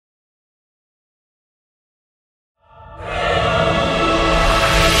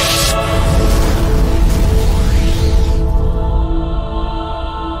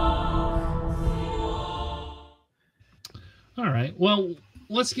Well,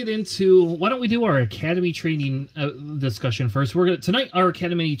 let's get into, why don't we do our Academy training discussion first. Tonight, our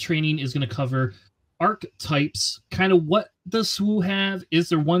Academy training is going to cover archetypes, kind of what does SWU have? Is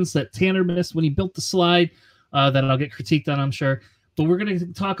there ones that Tanner missed when he built the slide that I'll get critiqued on, I'm sure. But we're going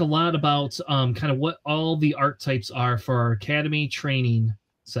to talk a lot about kind of what all the archetypes are for our Academy training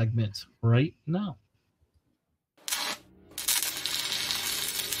segment right now.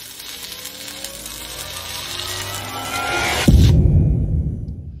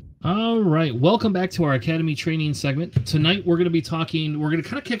 All right, welcome back to our Academy training segment. Tonight we're going to be talking, we're going to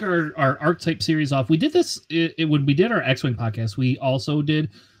kind of kick our archetype series off. We did this when we did our X-Wing podcast. We also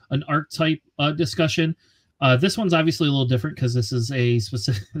did an archetype discussion. This one's obviously a little different because this is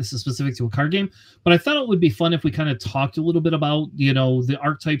specific to a card game. But I thought it would be fun if we kind of talked a little bit about, you know, the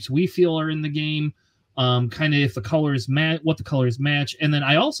archetypes we feel are in the game, kind of if the colors match, what the colors match, and then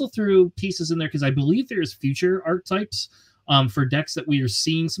I also threw pieces in there because I believe there's future archetypes for decks that we are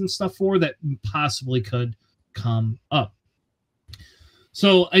seeing some stuff for that possibly could come up.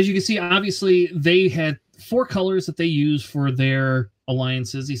 So as you can see, obviously they had 4 colors that they use for their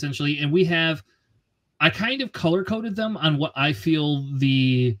alliances essentially, and I kind of color coded them on what I feel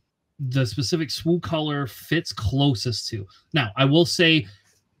the specific SWU color fits closest to. Now, I will say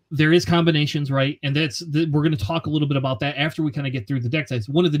there is combinations, right? And we're going to talk a little bit about that after we kind of get through the deck types.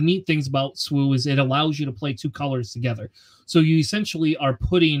 One of the neat things about SWU is it allows you to play 2 colors together. So you essentially are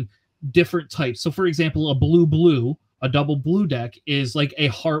putting different types. So for example, a blue-blue, a double blue deck is like a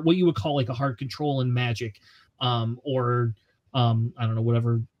hard, what you would call like a hard control in Magic, or I don't know,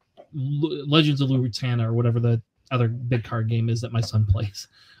 whatever, Legends of Lurutana or whatever the other big card game is that my son plays.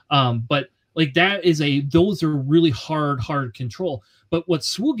 But like that is those are really hard control. But what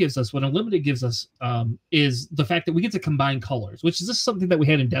SWU gives us, what Unlimited gives us, is the fact that we get to combine colors, which is just something that we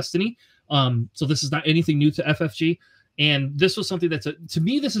had in Destiny. So this is not anything new to FFG. And this was something that's, to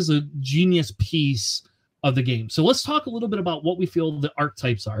me, this is a genius piece of the game. So let's talk a little bit about what we feel the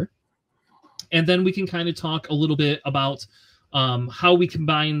archetypes are. And then we can kind of talk a little bit about how we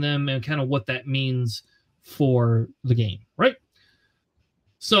combine them and kind of what that means for the game, right?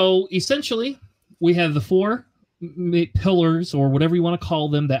 So essentially, we have the 4 pillars, or whatever you want to call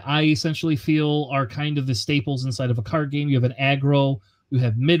them, that I essentially feel are kind of the staples inside of a card game. You have an aggro, you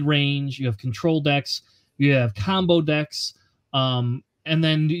have mid-range, you have control decks, you have combo decks, and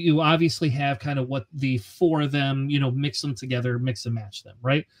then you obviously have kind of what the 4 of them, you know, mix them together, mix and match them,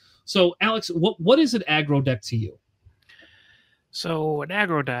 right? So, Alex, what is an aggro deck to you? So an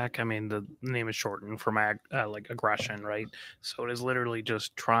aggro deck, I mean, the name is shortened from like aggression, right? So it is literally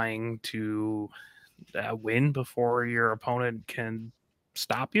just trying to win before your opponent can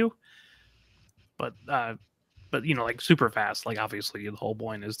stop you. But you know, like super fast. Like obviously the whole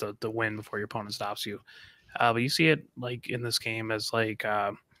point is to win before your opponent stops you. But you see it like in this game as like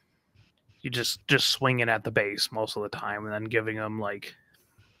you just swing it at the base most of the time, and then giving them like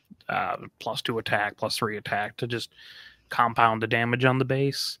 +2 attack, +3 attack to just compound the damage on the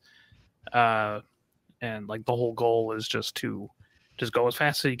base, and like the whole goal is just to go as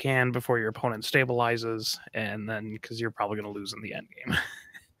fast as you can before your opponent stabilizes, and then because you're probably going to lose in the end game.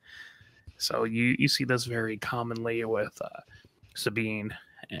 So you see this very commonly with Sabine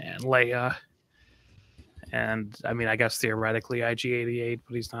and Leia, and I mean, I guess theoretically IG-88,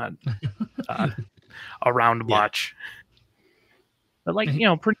 but he's not around much. But like, you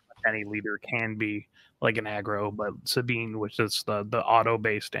know, pretty much any leader can be like an aggro, but Sabine, which is the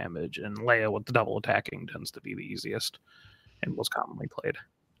auto-based damage, and Leia with the double attacking tends to be the easiest and most commonly played.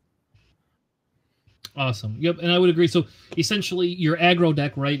 Awesome. Yep, and I would agree. So essentially, your aggro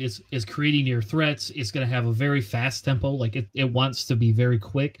deck, right, is creating your threats. It's going to have a very fast tempo. Like it wants to be very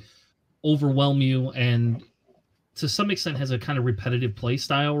quick, overwhelm you, and to some extent has a kind of repetitive play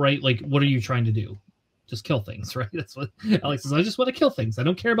style, right? Like, what are you trying to do? Just kill things, right? That's what Alex says. I just want to kill things. I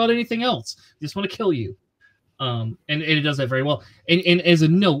don't care about anything else. I just want to kill you. And it does that very well. And as a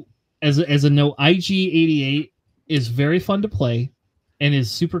note, IG-88 is very fun to play and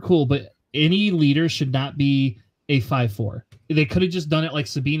is super cool, but any leader should not be a 5/4. They could have just done it like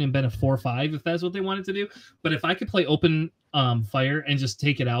Sabine and been a 4/5 if that's what they wanted to do. But if I could play open fire and just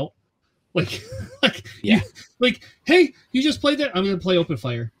take it out, like yeah, like, hey, you just played that, I'm gonna play open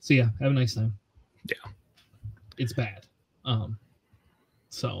fire. So yeah, have a nice time. Yeah. It's bad.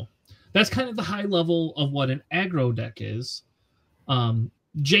 So that's kind of the high level of what an aggro deck is.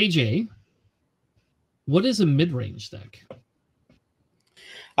 JJ, what is a mid-range deck?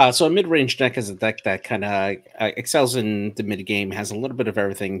 So a mid-range deck is a deck that kind of excels in the mid-game, has a little bit of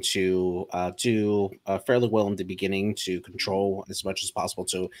everything to do fairly well in the beginning, to control as much as possible,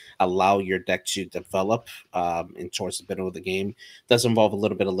 to allow your deck to develop in towards the middle of the game. Does involve a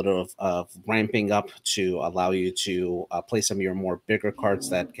little of ramping up to allow you to play some of your more bigger cards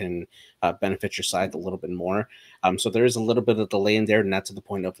that can benefit your side a little bit more. So there is a little bit of delay in there, not to the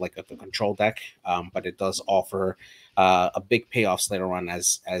point of like the control deck, but it does offer a big payoffs later on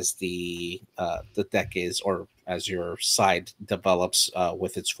as the deck is, or as your side develops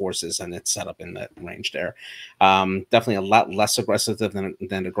with its forces and its setup in that range there. Definitely a lot less aggressive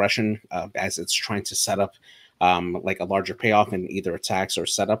than aggression, as it's trying to set up like a larger payoff in either attacks or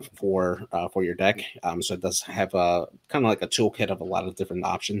setup for your deck. So it does have a kind of like a toolkit of a lot of different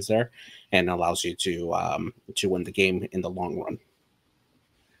options there, and allows you to win the game in the long run.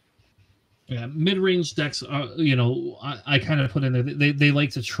 Yeah, mid-range decks, I kind of put in there. They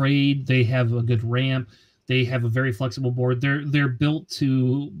like to trade. They have a good ramp. They have a very flexible board. They're built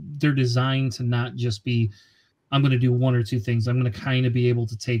to. They're designed to not just be, I'm going to do one or two things. I'm going to kind of be able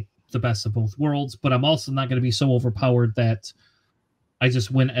to take the best of both worlds, but I'm also not going to be so overpowered that I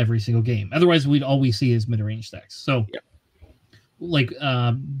just win every single game. Otherwise, we'd always see is mid-range decks. So, yeah. Like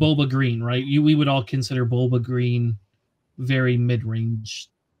Boba Green, right? We would all consider Boba Green very mid-range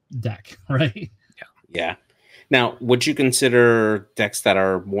deck, right? Yeah. Now, would you consider decks that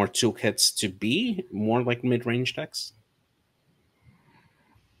are more toolkits to be more like mid-range decks?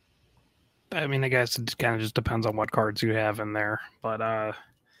 I mean, I guess it kind of just depends on what cards you have in there, but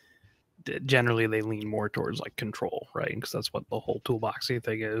generally they lean more towards like control, right? Because that's what the whole toolboxy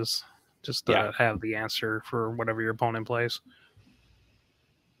thing is, just to have the answer for whatever your opponent plays.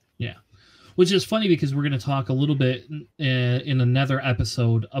 Yeah. Which is funny because we're going to talk a little bit in another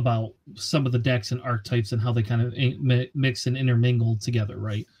episode about some of the decks and archetypes and how they kind of mix and intermingle together,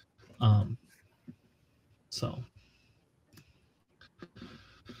 right?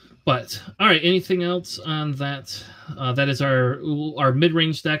 But all right, anything else on that? That is our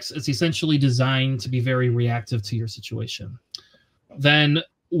mid-range decks. It's essentially designed to be very reactive to your situation. Then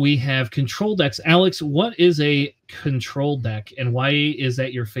we have control decks. Alex, what is a control deck, and why is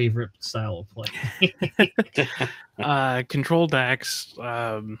that your favorite style of play? Control decks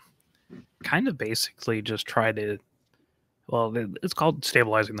kind of basically just try to, well, it's called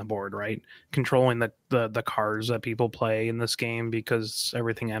stabilizing the board, right? Controlling the cards that people play in this game, because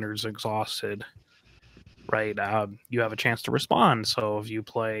everything enters exhausted, right? You have a chance to respond. So if you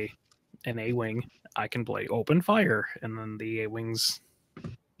play an A-Wing, I can play open fire, and then the A-Wing's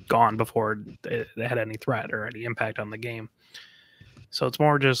gone before it had any threat or any impact on the game. So it's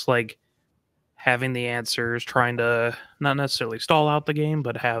more just like having the answers, trying to not necessarily stall out the game,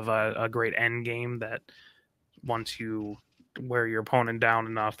 but have a great end game that once you wear your opponent down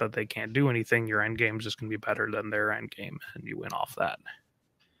enough that they can't do anything, your end game is just going to be better than their end game, and you win off that.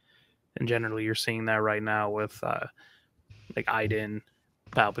 And generally you're seeing that right now with like Iden,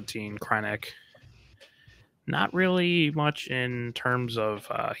 Palpatine, Krennic. Not really much in terms of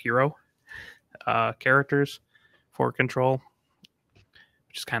hero characters for control,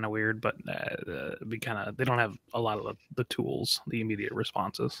 which is kind of weird, but they don't have a lot of the tools, the immediate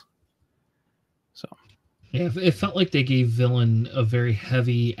responses. So yeah, it felt like they gave villain a very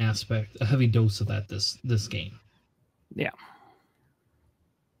heavy aspect, a heavy dose of that this game. Yeah.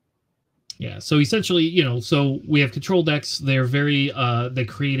 Yeah, so essentially, so we have control decks. They're very, they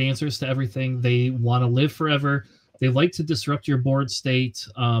create answers to everything. They want to live forever. They like to disrupt your board state,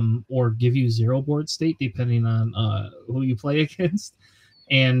 or give you zero board state, depending on who you play against.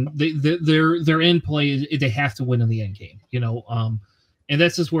 And their end play is they have to win in the end game, and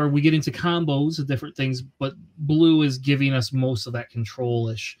that's just where we get into combos and different things. But blue is giving us most of that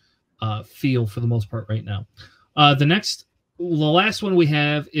control-ish feel for the most part right now. The last one we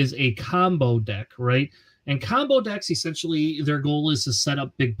have is a combo deck, right? And combo decks, essentially, their goal is to set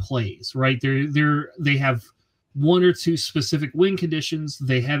up big plays, right? They have one or two specific win conditions.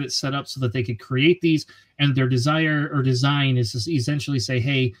 They have it set up so that they could create these, and their desire or design is to essentially say,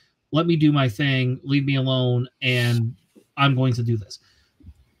 hey, let me do my thing, leave me alone, and I'm going to do this.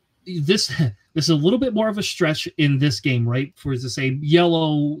 This is a little bit more of a stretch in this game, right? For to say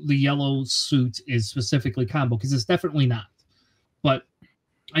the yellow suit is specifically combo, because it's definitely not. But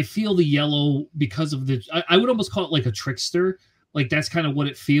I feel the yellow, because of I would almost call it like a trickster. Like that's kind of what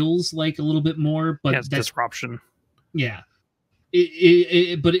it feels like a little bit more. But that's disruption. Yeah.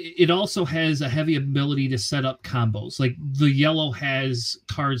 But it also has a heavy ability to set up combos. Like the yellow has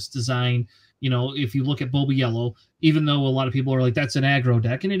cards designed, if you look at Boba Yellow, even though a lot of people are like, that's an aggro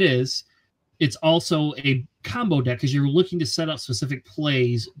deck, and it is, it's also a combo deck because you're looking to set up specific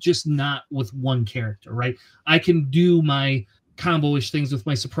plays, just not with one character, right? I can do my combo-ish things with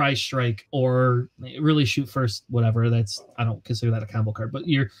my surprise strike, or really shoot first, whatever. That's, I don't consider that a combo card, but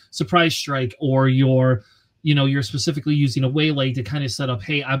your surprise strike, or your, you know, you're specifically using a waylay to kind of set up,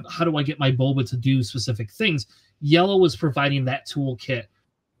 hey, how do I get my Boba to do specific things? Yellow was providing that toolkit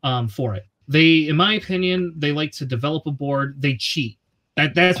for it. They, in my opinion, they like to develop a board. They cheat.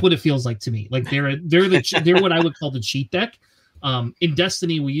 That's what it feels like to me. Like they're what I would call the cheat deck. In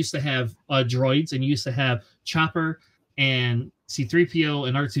Destiny, we used to have droids, and you used to have Chopper and C-3PO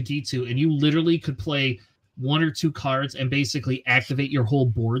and R2-D2, and you literally could play 1 or 2 cards and basically activate your whole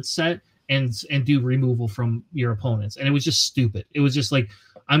board set and do removal from your opponents. And it was just stupid. It was just like,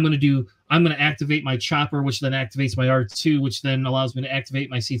 I'm going to activate my Chopper, which then activates my R2, which then allows me to activate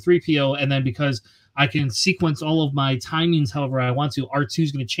my C-3PO. And then because I can sequence all of my timings however I want to, R2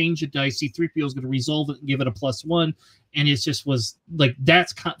 is going to change the dice, C-3PO is going to resolve it and give it a +1. And it just was like,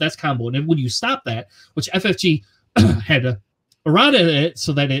 that's combo. And then when you stop that, which FFG had to errata it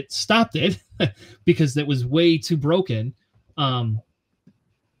so that it stopped it because that was way too broken,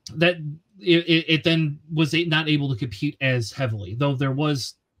 that it then was not able to compete as heavily, though there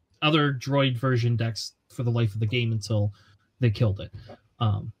was other droid version decks for the life of the game until they killed it.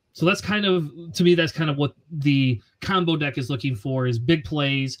 So that's kind of, to me, that's kind of what the combo deck is looking for, is big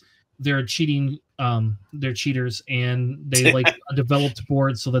plays. They're cheating, they're cheaters, and they like a developed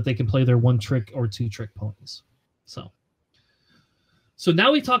board so that they can play their 1-trick or 2-trick ponies. So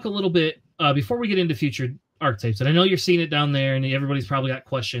now we talk a little bit, before we get into future archetypes, and I know you're seeing it down there and everybody's probably got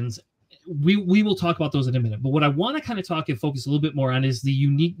questions. We will talk about those in a minute. But what I want to kind of talk and focus a little bit more on is the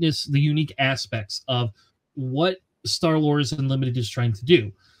uniqueness, the unique aspects of what Star Wars Unlimited is trying to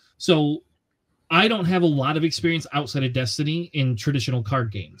do. So I don't have a lot of experience outside of Destiny in traditional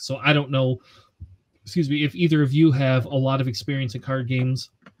card games. So I don't know, excuse me, if either of you have a lot of experience in card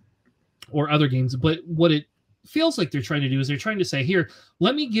games or other games. But what it feels like they're trying to do is they're trying to say, here,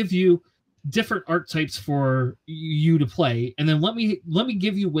 let me give you different archetypes for you to play, and then let me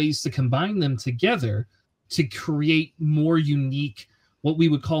give you ways to combine them together to create more unique, what we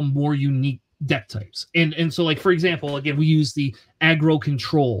would call more unique deck types. And so, like, for example, again, we use the aggro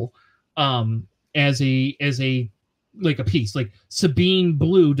control as a like a piece. Like Sabine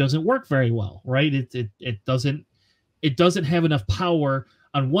Blue doesn't work very well, right? It doesn't have enough power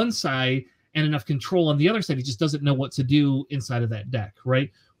on one side and enough control on the other side. It just doesn't know what to do inside of that deck, right?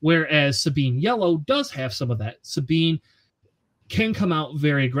 Whereas Sabine Yellow does have some of that. Sabine can come out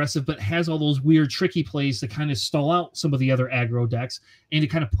very aggressive, but has all those weird, tricky plays to kind of stall out some of the other aggro decks and to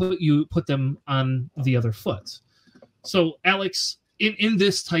kind of put them on the other foot. So, Alex, in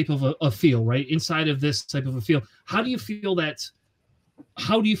this type of a feel, right? Inside of this type of a feel, how do you feel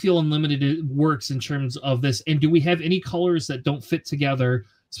Unlimited works in terms of this? And do we have any colors that don't fit together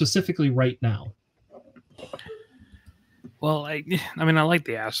specifically right now? Well, I mean, I like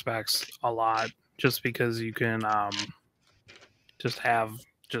the aspects a lot, just because you can just have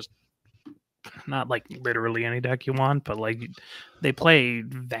not like literally any deck you want, but like they play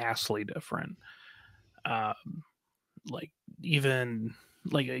vastly different. Like even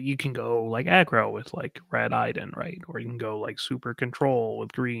like you can go like aggro with like red Iden, right? Or you can go like super control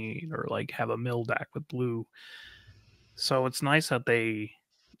with green, or like have a mill deck with blue. So it's nice that they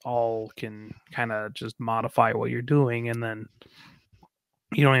all can kind of just modify what you're doing, and then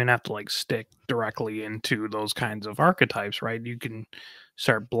you don't even have to like stick directly into those kinds of archetypes, right? You can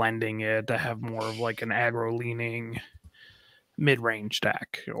start blending it to have more of like an aggro leaning mid-range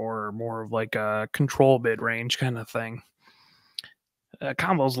deck, or more of like a control mid-range kind of thing.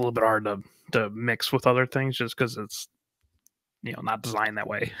 Combo is a little bit hard to mix with other things, just because it's, you know, not designed that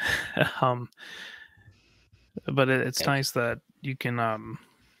way. But it's nice that you can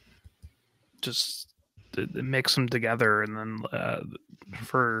just mix them together, and then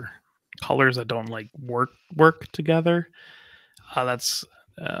for colors that don't like work together, that's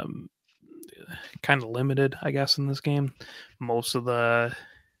kind of limited, I guess, in this game. Most of the,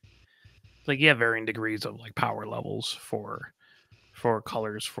 like, you have varying degrees of like power levels for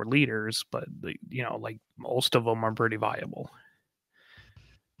colors for leaders, but you know, like most of them are pretty viable.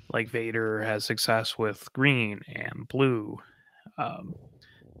 Like Vader has success with green and blue.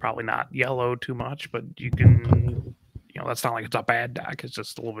 Probably not yellow too much, but you can, you know, that's not like it's a bad deck. It's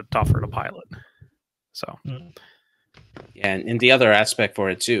just a little bit tougher to pilot. So, And the other aspect for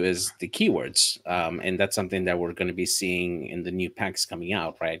it too is the keywords, and that's something that we're going to be seeing in the new packs coming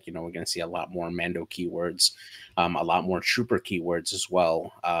out, right? You know, we're going to see a lot more Mando keywords, a lot more Trooper keywords as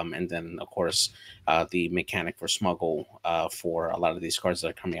well, and then of course the mechanic for smuggle for a lot of these cards that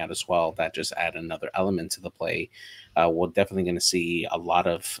are coming out as well. That just add another element to the play. We're definitely going to see a lot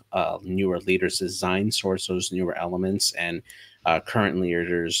of newer leaders' designs towards those newer elements, and current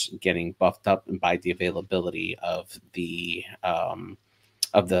leaders getting buffed up by the availability of the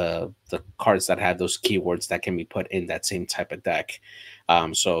cards that have those keywords that can be put in that same type of deck.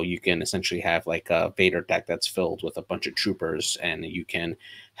 So you can essentially have like a Vader deck that's filled with a bunch of troopers, and you can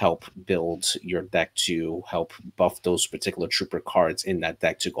help build your deck to help buff those particular trooper cards in that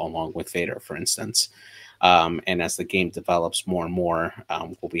deck to go along with Vader, for instance. And as the game develops more and more,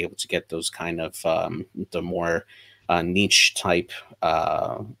 we'll be able to get those kind of the more niche type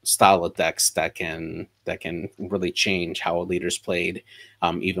style of decks that can really change how a leader's played,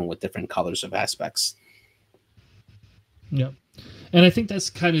 even with different colors of aspects. Yeah, and I think that's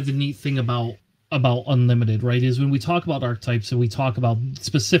kind of the neat thing about Unlimited, right? Is when we talk about archetypes and we talk about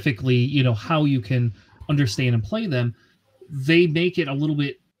specifically, you know, how you can understand and play them, they make it a little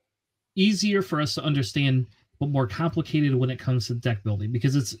bit easier for us to understand, but more complicated when it comes to deck building,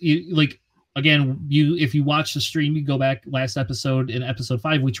 because it's like, again, if you watch the stream, you go back last episode, in episode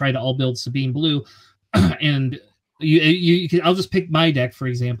 5, we tried to all build Sabine Blue, and you can, I'll just pick my deck for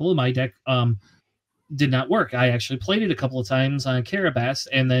example. My deck did not work. I actually played it a couple of times on Carabas,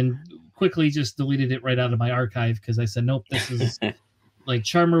 and then quickly just deleted it right out of my archive because I said, nope, this is like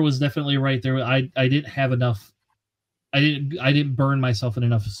Charmer was definitely right there. I didn't have enough. I didn't burn myself in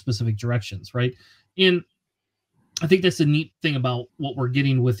enough specific directions, right? And I think that's the neat thing about what we're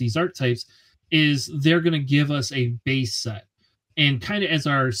getting with these archetypes is they're going to give us a base set. And kind of as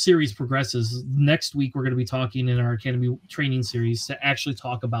our series progresses, next week we're going to be talking in our Academy training series to actually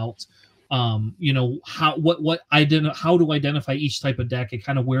talk about, you know, how to identify each type of deck and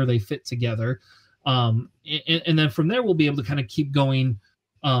kind of where they fit together. And then from there, we'll be able to kind of keep going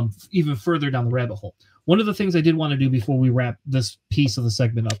even further down the rabbit hole. One of the things I did want to do before we wrap this piece of the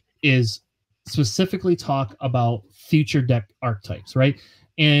segment up is specifically talk about future deck archetypes, right?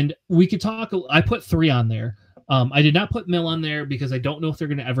 And we could talk, I put 3 on there. I did not put Mill on there because I don't know if they're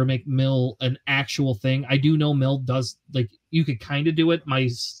going to ever make Mill an actual thing. I do know Mill does, like, you could kind of do it. My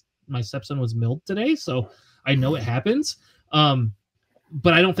stepson was milled today, so I know it happens.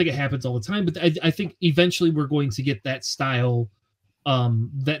 But I don't think it happens all the time. But I think eventually we're going to get that style,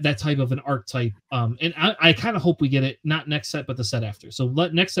 that type of an archetype. And I kind of hope we get it, not next set, but the set after. So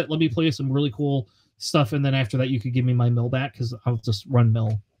next set, let me play some really cool stuff. And then after that, you could give me my Mill back, because I'll just run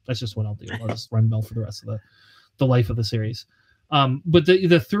Mill. That's just what I'll do. I'll just run Mill for the rest of the life of the series. But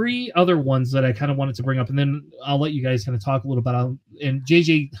the 3 other ones that I kind of wanted to bring up, and then I'll let you guys kind of talk a little about, and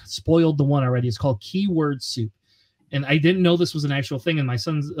JJ spoiled the one already. It's called Keyword Soup. And I didn't know this was an actual thing. And my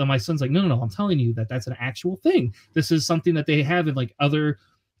son's like, no, I'm telling you that's an actual thing. This is something that they have in like other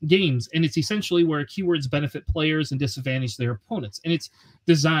games. And it's essentially where keywords benefit players and disadvantage their opponents. And it's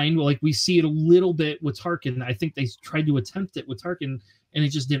designed, like we see it a little bit with Tarkin. I think they tried to attempt it with Tarkin and it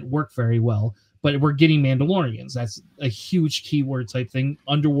just didn't work very well. But we're getting Mandalorians. That's a huge keyword type thing.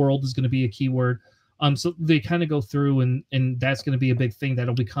 Underworld is going to be a keyword. So they kind of go through and that's going to be a big thing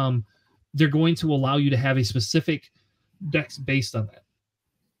that'll become, they're going to allow you to have a specific decks based on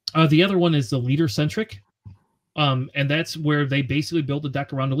that. The other one is the leader centric, and that's where they basically build a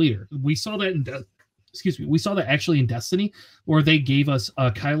deck around the leader. We saw that we saw that actually in Destiny, where they gave us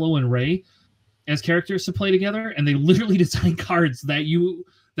Kylo and Rey as characters to play together, and they literally designed cards that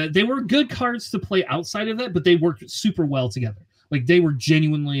they were good cards to play outside of that, but they worked super well together. Like they were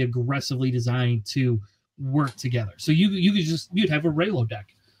genuinely aggressively designed to work together. So you'd have a Reylo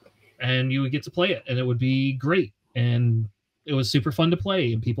deck, and you would get to play it, and it would be great. And it was super fun to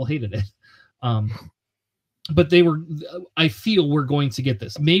play, and people hated it. But I feel we're going to get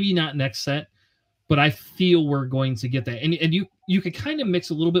this. Maybe not next set, but I feel we're going to get that. And you could kind of mix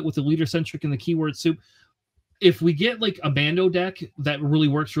a little bit with the leader centric and the keyword soup. If we get like a Mando deck that really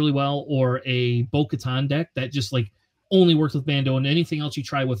works really well, or a Bo-Katan deck that just like only works with Mando and anything else you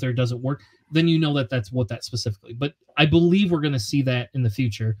try with her doesn't work, then you know that's what that specifically. But I believe we're going to see that in the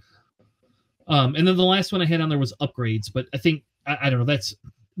future. And then the last one I had on there was upgrades, but I think I don't know.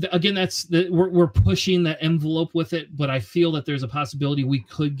 We're pushing that envelope with it, but I feel that there's a possibility we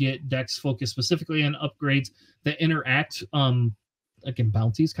could get decks focused specifically on upgrades that interact, like in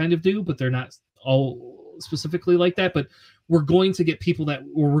bounties kind of do, but they're not all specifically like that, but we're going to get people that,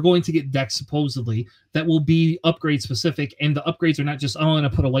 or we're going to get decks supposedly that will be upgrade specific, and the upgrades are not just, oh, I'm going to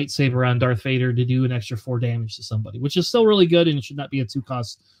put a lightsaber on Darth Vader to do an extra 4 damage to somebody, which is still really good, and it should not be a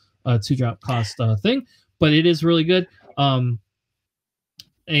 2-drop cost thing, but it is really good. I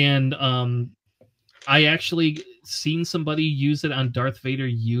actually seen somebody use it on Darth Vader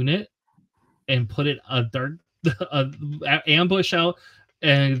unit and put it a ambush out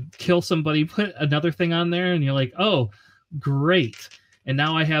and kill somebody, put another thing on there, and you're like, oh, great. And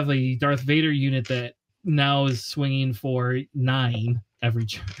now I have a Darth Vader unit that now is swinging for 9 every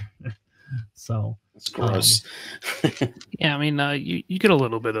turn. So it's gross. Yeah, I mean, you get a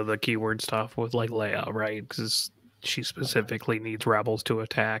little bit of the keyword stuff with like Leia, right? Because she specifically needs rebels to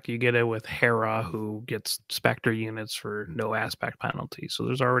attack. You get it with Hera, who gets Spectre units for no aspect penalty. So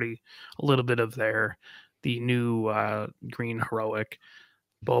there's already a little bit of there. The new green heroic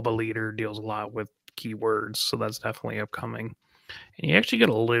Boba leader deals a lot with keywords, so that's definitely upcoming. And you actually get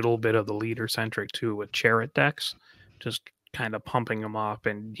a little bit of the leader centric too with Chariot decks, just kind of pumping him up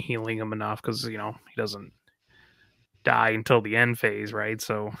and healing him enough because he doesn't die until the end phase, right?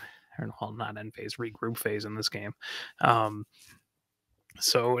 So, well, not end phase, regroup phase in this game.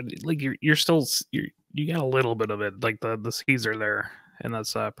 So like you get a little bit of it, like the seeds are there, and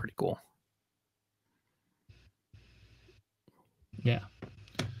that's pretty cool. Yeah.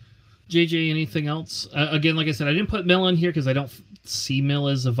 JJ, anything else? Again, like I said, I didn't put Mill in here because I don't see Mill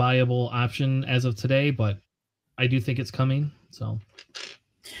as a viable option as of today, but I do think it's coming. So,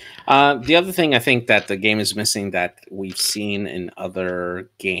 the other thing I think that the game is missing that we've seen in other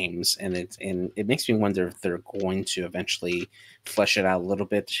games, and it makes me wonder if they're going to eventually flesh it out a little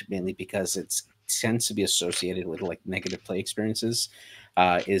bit, mainly because it tends to be associated with like negative play experiences.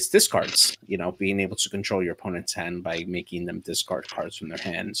 Is discards, being able to control your opponent's hand by making them discard cards from their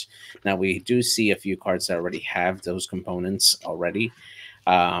hands. Now, we do see a few cards that already have those components already,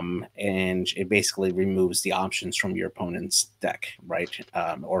 and it basically removes the options from your opponent's deck, right?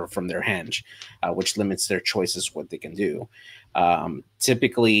 Or from their hand, which limits their choices, what they can do.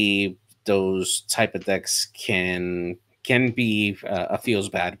 Typically, those type of decks can be feels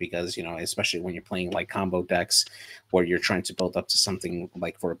bad because, especially when you're playing like combo decks where you're trying to build up to something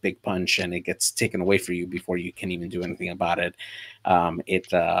like for a big punch and it gets taken away from you before you can even do anything about it.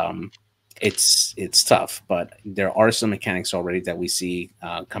 It's tough, but there are some mechanics already that we see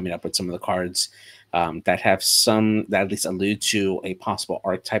coming up with some of the cards that have some that at least allude to a possible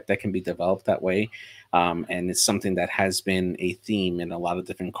archetype that can be developed that way. And it's something that has been a theme in a lot of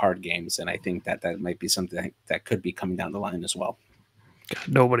different card games. And I think that might be something that could be coming down the line as well. God,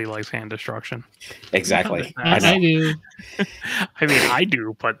 nobody likes hand destruction. Exactly. I do. I mean, I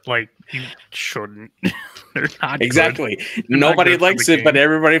do, but like you shouldn't. They're not exactly. Good. Nobody likes it, but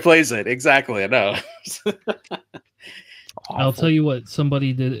everybody plays it. Exactly. I know. I'll tell you what,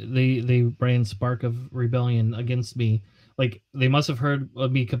 somebody did. They ran Spark of Rebellion against me. Like, they must have heard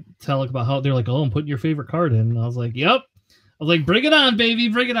me tell about how they're like, oh, I'm putting your favorite card in. And I was like, yep. I was like, bring it on, baby,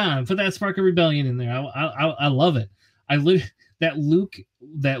 bring it on. Put that Spark of Rebellion in there. I love it. That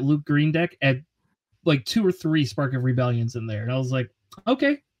Luke Green deck had like 2 or 3 Spark of Rebellions in there, and I was like,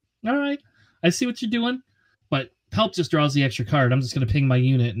 okay, all right, I see what you're doing. But Help just draws the extra card. I'm just going to ping my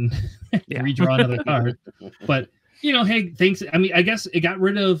unit and redraw another card. But hey, thanks. I mean, I guess it got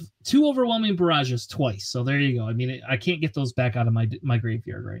rid of 2 overwhelming barrages twice. So there you go. I mean, I can't get those back out of my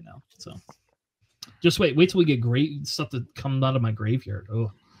graveyard right now. So just wait till we get great stuff that comes out of my graveyard.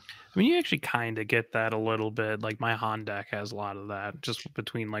 Oh, I mean, you actually kind of get that a little bit. Like my Han deck has a lot of that, just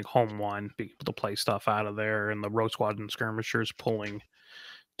between like home 1, being able to play stuff out of there, and the Rogue Squadron skirmishers pulling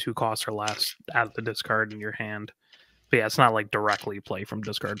 2 costs or less out of the discard in your hand. But yeah, it's not like directly play from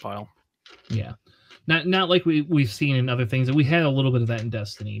discard pile. Yeah. Not like we've seen in other things, and we had a little bit of that in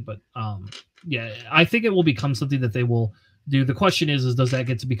Destiny, but yeah, I think it will become something that they will do. The question is does that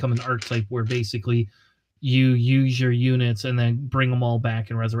get to become an archetype where basically you use your units and then bring them all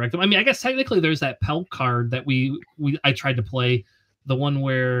back and resurrect them? I mean, I guess technically there's that Pelt card that I tried to play, the one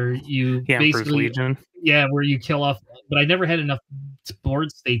where you basically Legion. Yeah, where you kill off, but I never had enough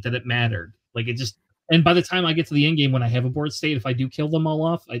board state that it mattered. Like it just, and by the time I get to the end game when I have a board state, if I do kill them all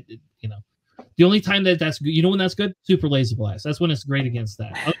off, the only time that's good, when that's good, Super Laser Blast. That's when it's great against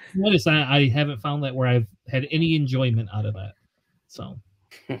that. Otherwise, I haven't found that where I've had any enjoyment out of that. So,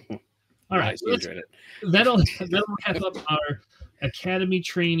 all right, so that'll wrap up our Academy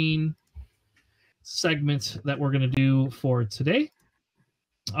training segment that we're going to do for today.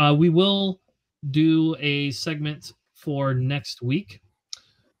 We will do a segment for next week.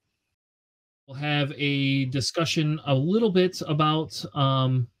 We'll have a discussion a little bit about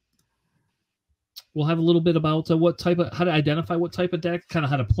We'll have a little bit about how to identify what type of deck, kind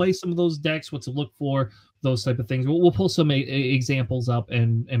of how to play some of those decks, what to look for, those type of things. We'll pull some examples up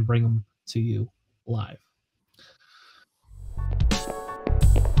and bring them to you live.